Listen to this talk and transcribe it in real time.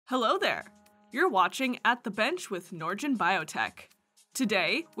Hello there! You're watching At the Bench with Norgen Biotek.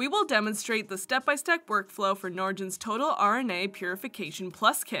 Today, we will demonstrate the step-by-step workflow for Norgen's Total RNA Purification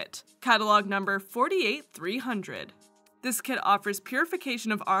Plus Kit, catalog number 48300. This kit offers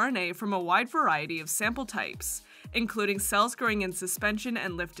purification of RNA from a wide variety of sample types, including cells growing in suspension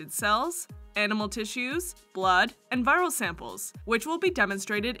and lifted cells, animal tissues, blood, and viral samples, which will be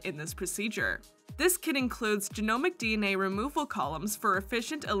demonstrated in this procedure. This kit includes Genomic DNA Removal columns for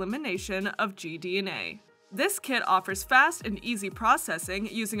efficient elimination of gDNA. This kit offers fast and easy processing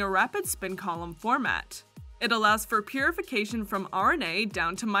using a rapid spin column format. It allows for purification from RNA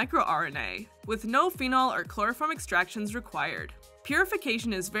down to microRNA, with no phenol or chloroform extractions required.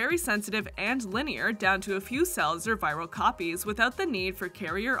 Purification is very sensitive and linear down to a few cells or viral copies without the need for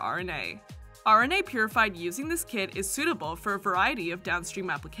carrier RNA. RNA purified using this kit is suitable for a variety of downstream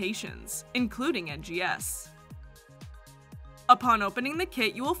applications, including NGS. Upon opening the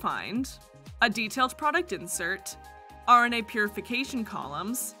kit, you will find a detailed product insert, RNA purification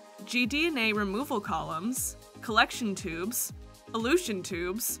columns, gDNA removal columns, collection tubes, Elution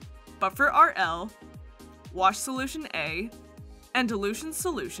Tubes, buffer RL, wash solution A, and Elution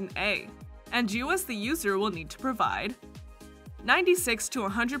Solution A. And you as the user will need to provide 96 to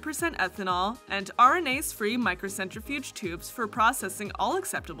 100% ethanol and RNase-free microcentrifuge tubes for processing all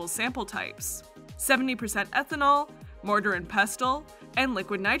acceptable sample types, 70% ethanol, mortar and pestle, and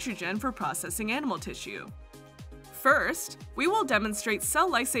liquid nitrogen for processing animal tissue. First, we will demonstrate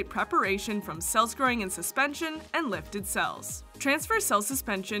cell lysate preparation from cells growing in suspension and lifted cells. Transfer cell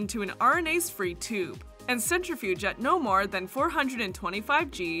suspension to an RNase-free tube and centrifuge at no more than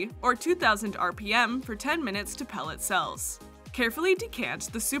 425 G or 2000 RPM for 10 minutes to pellet cells. Carefully decant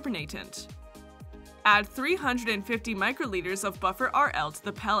the supernatant. Add 350 microliters of buffer RL to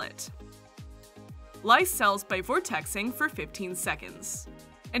the pellet. Lyse cells by vortexing for 15 seconds.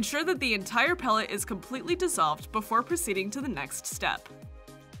 Ensure that the entire pellet is completely dissolved before proceeding to the next step.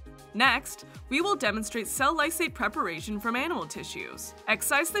 Next, we will demonstrate cell lysate preparation from animal tissues.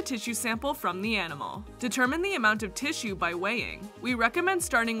 Excise the tissue sample from the animal. Determine the amount of tissue by weighing. We recommend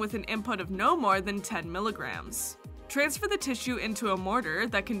starting with an input of no more than 10 milligrams. Transfer the tissue into a mortar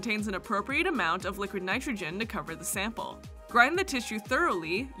that contains an appropriate amount of liquid nitrogen to cover the sample. Grind the tissue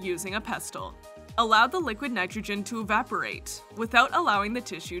thoroughly using a pestle. Allow the liquid nitrogen to evaporate without allowing the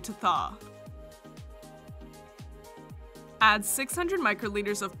tissue to thaw. Add 600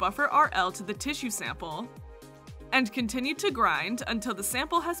 microliters of buffer RL to the tissue sample and continue to grind until the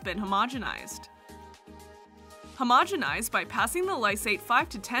sample has been homogenized. Homogenize by passing the lysate 5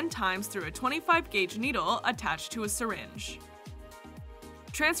 to 10 times through a 25-gauge needle attached to a syringe.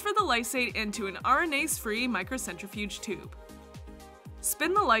 Transfer the lysate into an RNase-free microcentrifuge tube.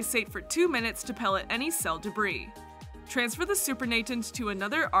 Spin the lysate for 2 minutes to pellet any cell debris. Transfer the supernatant to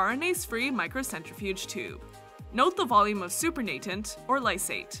another RNase-free microcentrifuge tube. Note the volume of supernatant or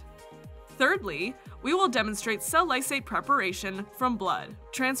lysate. Thirdly, we will demonstrate cell lysate preparation from blood.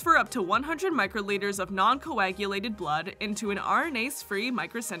 Transfer up to 100 microliters of non-coagulated blood into an RNase-free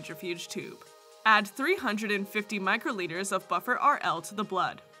microcentrifuge tube. Add 350 microliters of buffer RL to the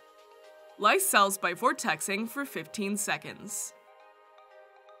blood. Lyse cells by vortexing for 15 seconds.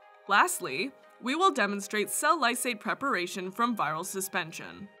 Lastly, we will demonstrate cell lysate preparation from viral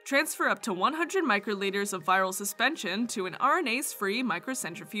suspension. Transfer up to 100 microliters of viral suspension to an RNase-free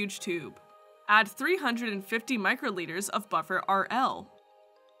microcentrifuge tube. Add 350 microliters of buffer RL.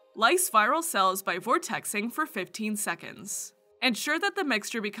 Lyse viral cells by vortexing for 15 seconds. Ensure that the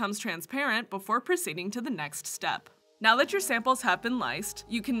mixture becomes transparent before proceeding to the next step. Now that your samples have been lysed,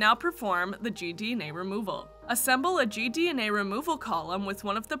 you can now perform the gDNA removal. Assemble a gDNA removal column with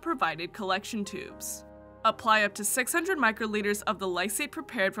one of the provided collection tubes. Apply up to 600 microliters of the lysate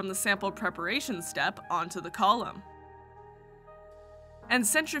prepared from the sample preparation step onto the column. And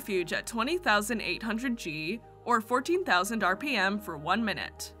centrifuge at 20,800 G or 14,000 RPM for 1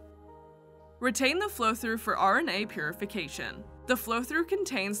 minute. Retain the flow-through for RNA purification. The flow-through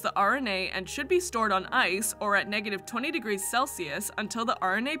contains the RNA and should be stored on ice or at -20 degrees Celsius until the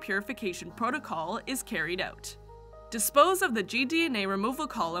RNA purification protocol is carried out. Dispose of the gDNA removal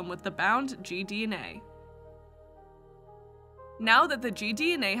column with the bound gDNA. Now that the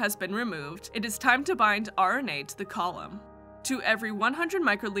gDNA has been removed, it is time to bind RNA to the column. To every 100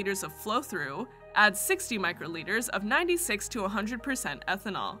 microliters of flow-through, add 60 microliters of 96 to 100%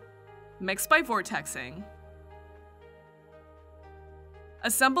 ethanol. Mix by vortexing.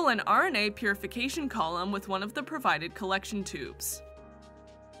 Assemble an RNA purification column with one of the provided collection tubes.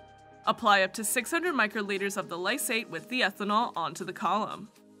 Apply up to 600 microliters of the lysate with the ethanol onto the column.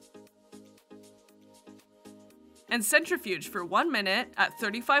 and centrifuge for 1 minute at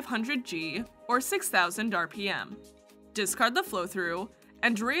 3500 G or 6000 RPM. Discard the flow-through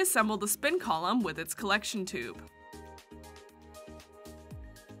and reassemble the spin column with its collection tube.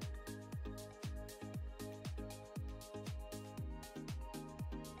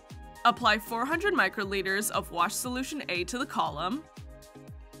 Apply 400 microliters of wash solution A to the column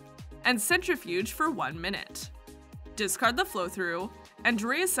and centrifuge for 1 minute. Discard the flow-through and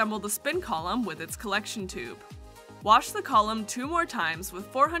reassemble the spin column with its collection tube. Wash the column 2 more times with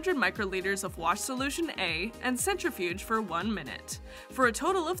 400 microliters of wash solution A and centrifuge for 1 minute, for a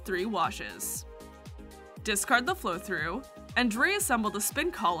total of 3 washes. Discard the flow-through and reassemble the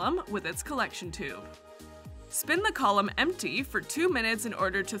spin column with its collection tube. Spin the column empty for 2 minutes in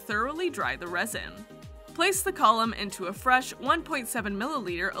order to thoroughly dry the resin. Place the column into a fresh 1.7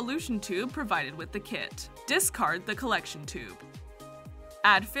 milliliter elution tube provided with the kit. Discard the collection tube.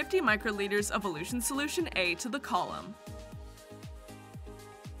 Add 50 microliters of Elution Solution A to the column.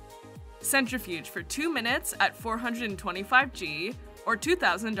 Centrifuge for 2 minutes at 425 G or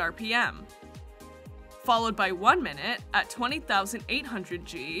 2000 RPM, followed by 1 minute at 20,800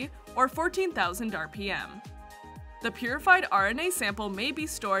 G or 14,000 RPM. The purified RNA sample may be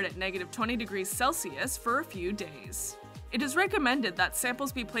stored at -20 degrees Celsius for a few days. It is recommended that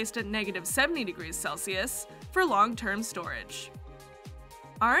samples be placed at -70 degrees Celsius for long-term storage.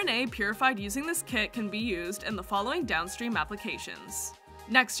 RNA purified using this kit can be used in the following downstream applications: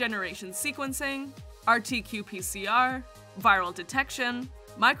 next-generation sequencing, RT-qPCR, viral detection,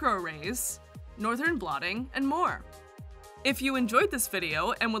 microarrays, northern blotting, and more. If you enjoyed this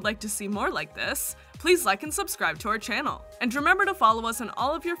video and would like to see more like this, please like and subscribe to our channel. And remember to follow us on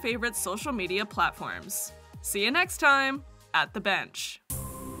all of your favorite social media platforms. See you next time at the bench.